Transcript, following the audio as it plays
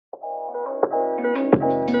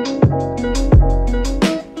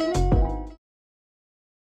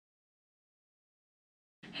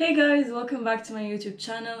Hey guys, welcome back to my YouTube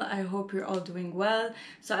channel. I hope you're all doing well.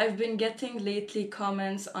 So I've been getting lately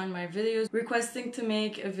comments on my videos requesting to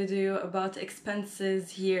make a video about expenses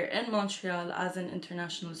here in Montreal as an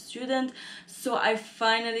international student. So I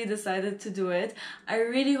finally decided to do it. I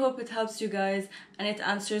really hope it helps you guys and it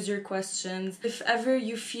answers your questions. If ever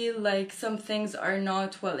you feel like some things are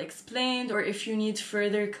not well explained or if you need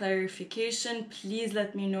further clarification, please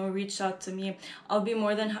let me know, reach out to me. I'll be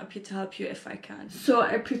more than happy to help you if I can. So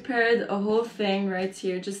I prepared a whole thing right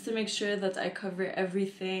here just to make sure that I cover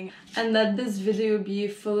everything and that this video be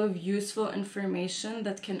full of useful information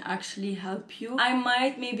that can actually help you. I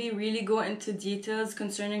might maybe really go into details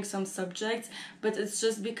concerning some subjects, but it's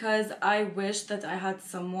just because I wish that I had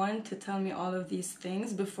someone to tell me all of these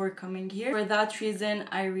things before coming here. For that reason,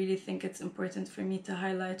 I really think it's important for me to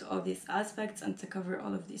highlight all these aspects and to cover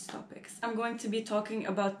all of these topics. I'm going to be talking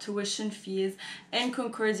about tuition fees in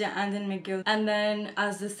Concordia and in McGill, and then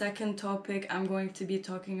as the second topic, I'm going to be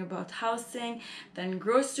talking about housing, then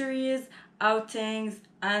groceries, outings,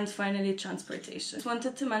 and finally transportation. Just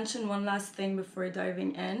wanted to mention one last thing before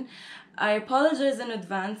diving in. I apologize in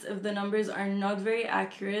advance if the numbers are not very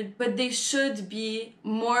accurate, but they should be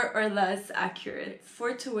more or less accurate.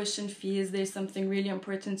 For tuition fees, there's something really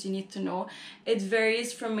important you need to know. It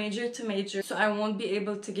varies from major to major, so I won't be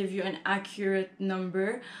able to give you an accurate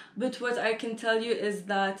number, but what I can tell you is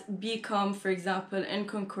that BCom, for example, in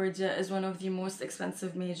Concordia is one of the most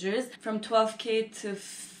expensive majors, from 12K to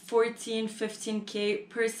 15K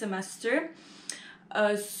per semester.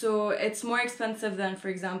 So it's more expensive than, for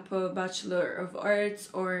example, Bachelor of Arts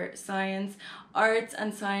or Science. Arts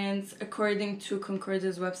and Science, according to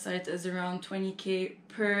Concordia's website, is around 20K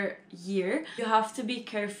per year. You have to be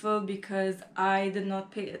careful because I did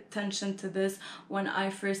not pay attention to this when I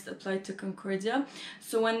first applied to Concordia.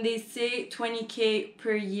 So when they say 20K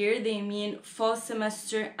per year, they mean fall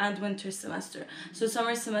semester and winter semester. So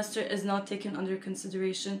summer semester is not taken under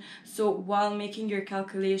consideration. So while making your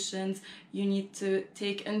calculations, you need to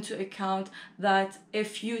take into account that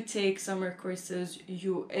if you take summer courses,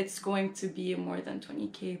 it's going to be more than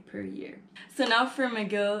 20K per year. So now for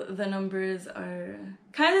McGill, the numbers are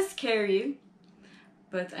kind of scary,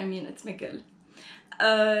 but I mean, it's McGill.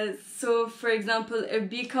 So for example, a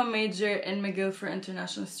BCom major in McGill for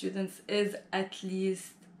international students is at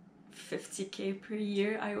least 50K per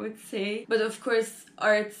year, I would say. But of course,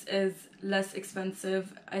 arts is less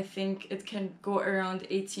expensive. I think it can go around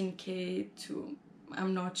 18K to,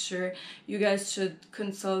 I'm not sure. You guys should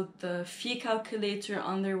consult the fee calculator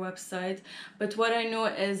on their website. But what I know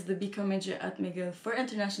is the BCom major at McGill for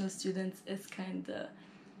international students is kind of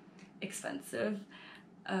expensive.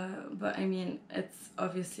 But I mean, it's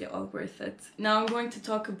obviously all worth it. Now I'm going to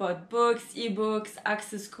talk about books, ebooks,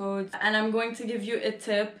 access codes, and I'm going to give you a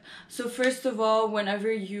tip. So first of all, when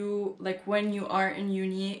you are in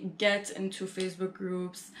uni, get into Facebook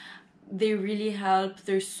groups. They really help.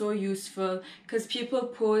 They're so useful because people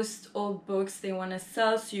post old books they want to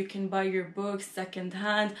sell, so you can buy your books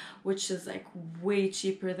secondhand, which is like way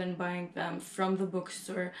cheaper than buying them from the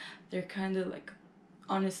bookstore. They're kind of like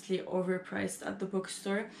honestly overpriced at the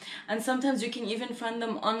bookstore, and sometimes you can even find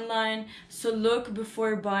them online, so look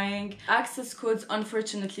before buying. Access codes,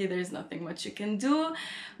 unfortunately there's nothing much you can do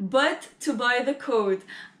but to buy the code,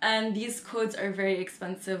 and these codes are very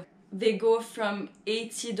expensive. They go from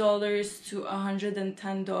 $80 to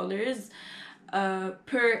 $110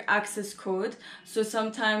 per access code. So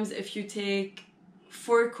sometimes if you take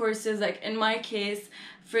 4 courses, like in my case,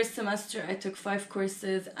 first semester I took 5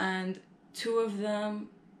 courses and 2 of them,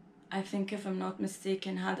 I think if I'm not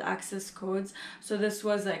mistaken, had access codes. So this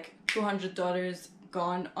was like $200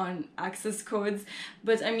 gone on access codes.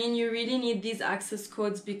 But I mean, you really need these access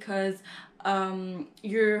codes because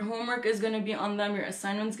your homework is going to be on them, your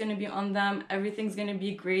assignment's going to be on them, everything's going to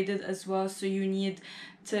be graded as well, so you need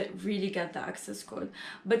to really get the access code.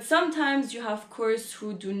 But sometimes you have courses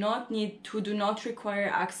who do not require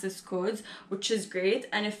access codes, which is great,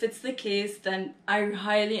 and if it's the case, then I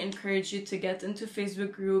highly encourage you to get into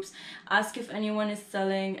Facebook groups, ask if anyone is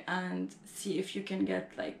selling, and see if you can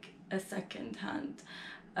get like a second-hand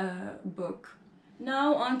book.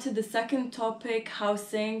 Now on to the second topic,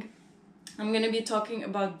 housing. I'm going to be talking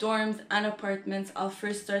about dorms and apartments. I'll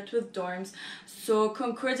first start with dorms. So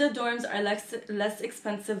Concordia dorms are less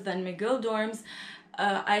expensive than McGill dorms.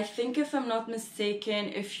 I think, if I'm not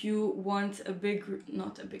mistaken, if you want a big,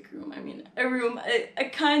 not a big room, I mean a room,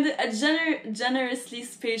 a generously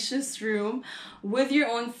spacious room with your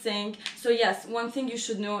own sink. So yes, one thing you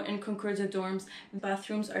should know in Concordia dorms,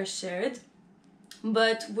 bathrooms are shared.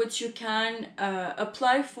 But what you can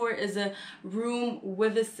apply for is a room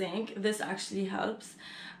with a sink. This actually helps.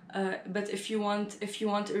 But if you want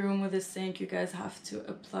a room with a sink, you guys have to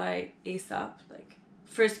apply ASAP, like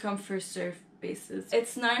first come first serve basis.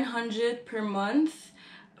 It's $900 per month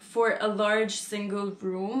for a large single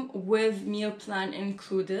room with meal plan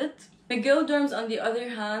included. McGill dorms, on the other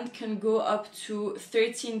hand, can go up to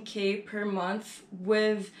 $13K per month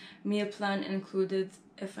with meal plan included,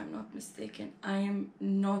 if I'm not mistaken. I am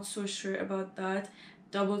not so sure about that.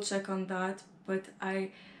 Double check on that, but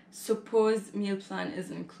I suppose meal plan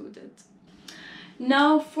is included.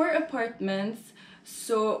 Now for apartments,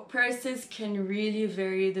 so prices can really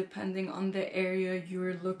vary depending on the area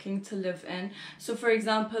you're looking to live in. So for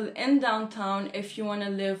example, in downtown, if you want to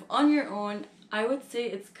live on your own, I would say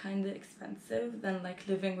it's kind of expensive than like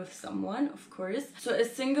living with someone, of course. So a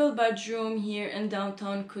single bedroom here in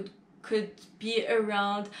downtown could be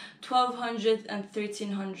around $1,200 and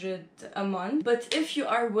 $1,300 a month. But if you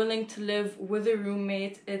are willing to live with a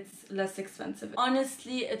roommate, it's less expensive.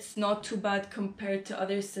 Honestly, it's not too bad compared to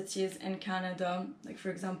other cities in Canada. Like for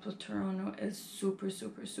example, Toronto is super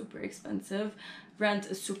expensive. Rent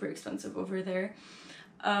is super expensive over there.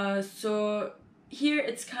 So here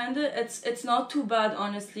it's not too bad,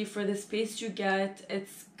 honestly. For the space you get,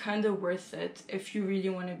 it's kind of worth it if you really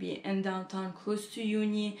want to be in downtown close to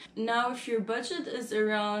uni. Now if your budget is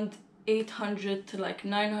around $800 to like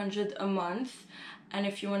 $900 a month, and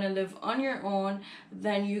if you want to live on your own,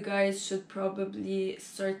 then you guys should probably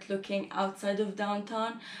start looking outside of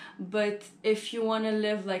downtown. But if you want to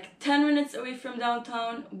live like 10 minutes away from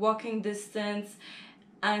downtown, walking distance,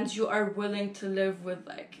 and you are willing to live with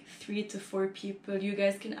like 3 to 4 people, you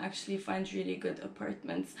guys can actually find really good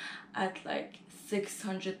apartments at like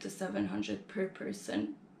 $600 to $700 per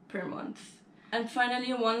person per month. And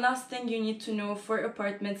finally, one last thing you need to know for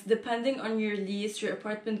apartments: depending on your lease, your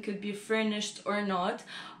apartment could be furnished or not,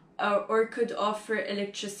 or could offer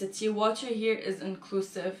electricity. Water here is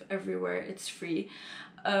inclusive everywhere, it's free.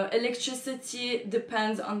 Electricity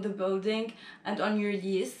depends on the building and on your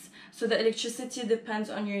lease. So the electricity depends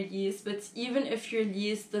on your lease, but even if your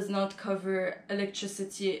lease does not cover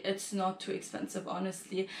electricity, it's not too expensive,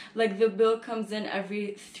 honestly. Like the bill comes in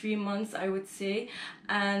every 3 months, I would say,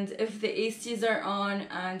 and if the ACs are on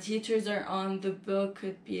and heaters are on, the bill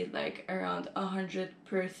could be like around $100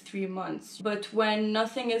 per 3 months. But when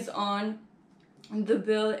nothing is on, the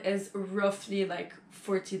bill is roughly like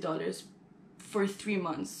 $40 for 3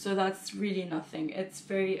 months, so that's really nothing. It's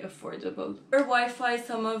very affordable. For Wi-Fi,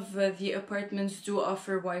 some of the apartments do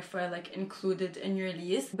offer Wi-Fi like included in your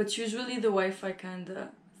lease, but usually the Wi-Fi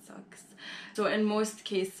kinda sucks. So in most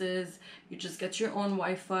cases, you just get your own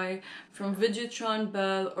Wi-Fi from Videotron,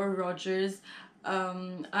 Bell, or Rogers.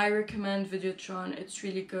 I recommend Videotron, it's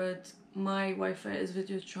really good. My Wi-Fi is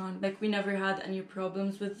Videotron. Like, we never had any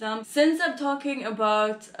problems with them. Since I'm talking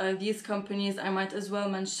about these companies, I might as well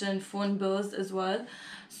mention phone bills as well.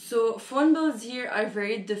 So phone bills here are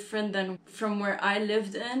very different than from where I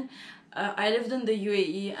lived in. I lived in the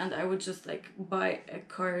UAE, and I would just like buy a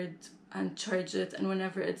card and charge it, and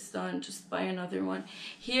whenever it's done, just buy another one.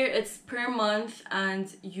 Here it's per month,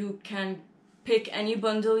 and you can pick any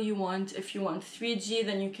bundle you want. If you want 3G,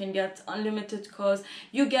 then you can get unlimited calls.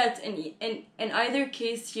 You get, in either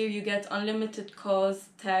case here, you get unlimited calls,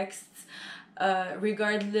 texts,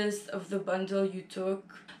 regardless of the bundle you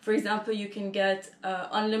took. For example, you can get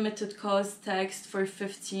unlimited calls, text for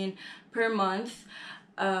 $15 per month,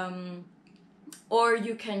 or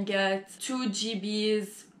you can get 2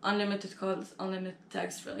 GBs unlimited calls, unlimited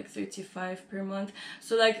text for like $35 per month.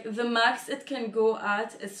 So like the max it can go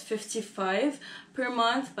at is $55 per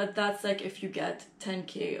month, but that's like if you get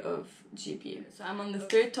 10K of GB. So I'm on the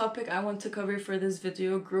third topic I want to cover for this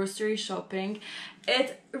video: grocery shopping.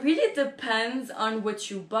 It really depends on what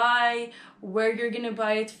you buy, where you're gonna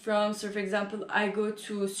buy it from. So for example, I go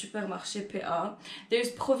to supportlrc.app. There's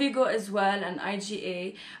Provigo as well and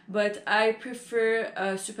IGA, but I prefer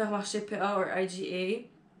supportlrc.app or IGA.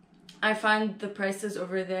 I find the prices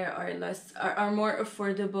over there are more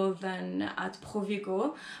affordable than at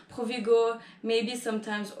Provigo. Provigo may be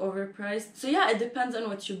sometimes overpriced. So yeah, it depends on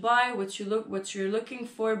what you buy, what you're looking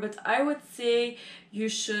for, but I would say you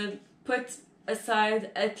should put aside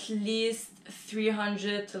at least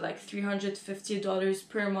 $300 to like $350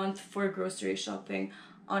 per month for grocery shopping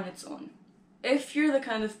on its own. If you're the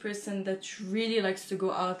kind of person that really likes to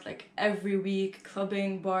go out like every week,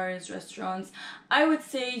 clubbing, bars, restaurants, I would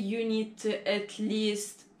say you need to at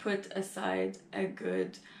least put aside a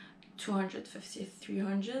good 250,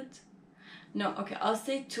 300. No, okay, I'll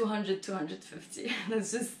say 200, 250.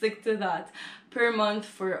 Let's just stick to that per month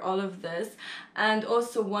for all of this. And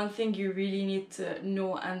also one thing you really need to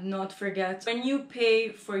know and not forget, when you pay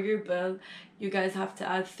for your bill, you guys have to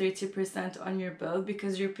add 30% on your bill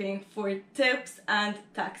because you're paying for tips and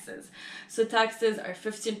taxes. So taxes are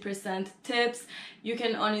 15%, tips, you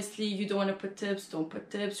can honestly, you don't want to put tips, don't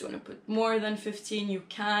put tips. You want to put more than 15, you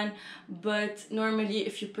can. But normally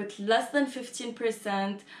if you put less than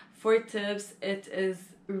 15% for tips, it is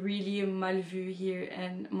really mal vu here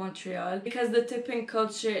in Montreal because the tipping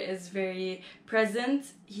culture is very present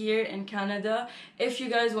here in Canada. If you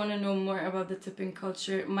guys want to know more about the tipping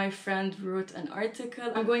culture, my friend wrote an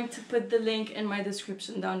article. I'm going to put the link in my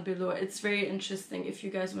description down below. It's very interesting. If you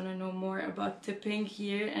guys want to know more about tipping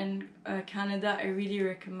here in Canada, I really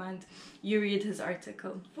recommend you read his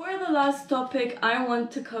article. For the last topic I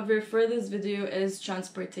want to cover for this video is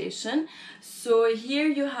transportation. So here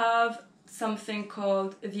you have something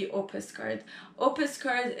called the Opus card. Opus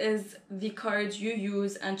card is the card you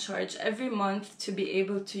use and charge every month to be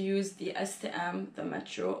able to use the STM, the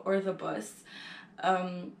metro, or the bus.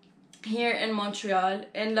 Here in Montreal,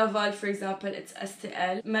 in Laval for example, it's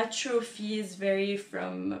STL. Metro fees vary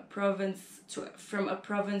from a province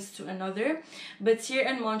to another, but here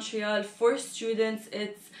in Montreal for students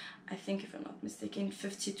it's, I think if I'm not mistaken,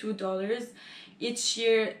 $52. Each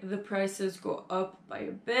year the prices go up by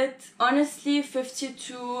a bit. Honestly,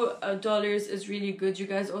 $52 is really good. You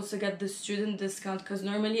guys also get the student discount because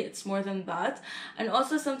normally it's more than that. And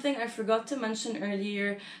also something I forgot to mention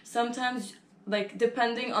earlier, sometimes like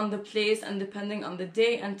depending on the place and depending on the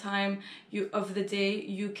day and time of the day,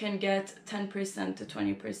 you can get 10% to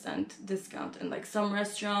 20% discount in like some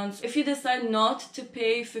restaurants. If you decide not to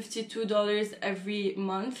pay $52 every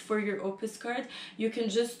month for your Opus card, you can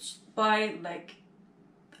just buy like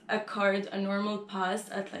a card, a normal pass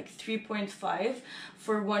at like 3.5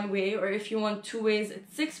 for one way, or if you want two ways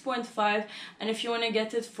it's 6.5, and if you want to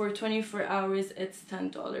get it for 24 hours it's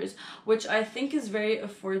 $10, which I think is very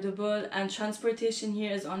affordable, and transportation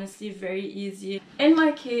here is honestly very easy. In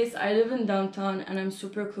my case, I live in downtown and I'm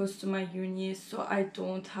super close to my uni, so I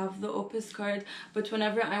don't have the Opus card, but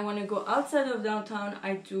whenever I want to go outside of downtown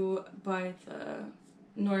I do buy the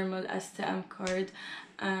normal STM card.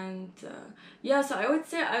 And yeah, so I would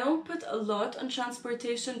say I don't put a lot on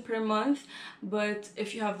transportation per month, but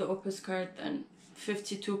if you have the Opus card then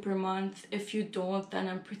 $52 per month. If you don't, then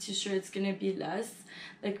I'm pretty sure it's gonna be less,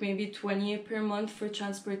 like maybe $20 per month for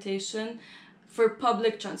transportation, for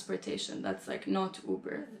public transportation, that's like not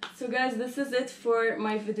Uber. So guys, this is it for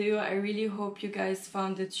my video. I really hope you guys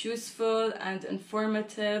found it useful and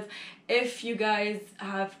informative. If you guys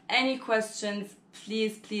have any questions,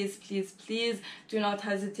 please do not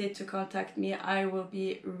hesitate to contact me. I will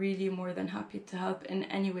be really more than happy to help in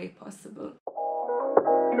any way possible.